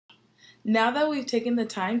Now that we've taken the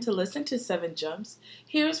time to listen to 7 Jumps,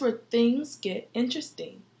 here's where things get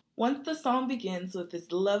interesting. Once the song begins with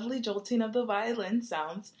this lovely jolting of the violin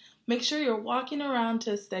sounds, make sure you're walking around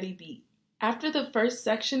to a steady beat. After the first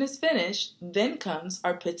section is finished, then comes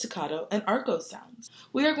our pizzicato and arco sounds.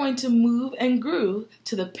 We are going to move and groove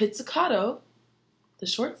to the pizzicato, the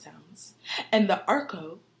short sounds, and the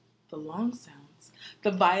arco, the long sounds,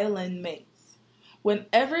 the violin makes.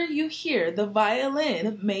 Whenever you hear the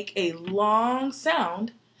violin make a long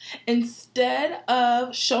sound, instead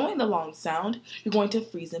of showing the long sound, you're going to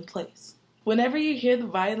freeze in place. Whenever you hear the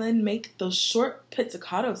violin make those short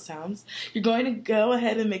pizzicato sounds, you're going to go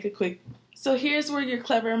ahead and make a quick. So here's where your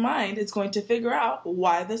clever mind is going to figure out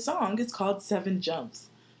why the song is called 7 Jumps.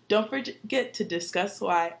 Don't forget to discuss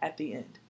why at the end.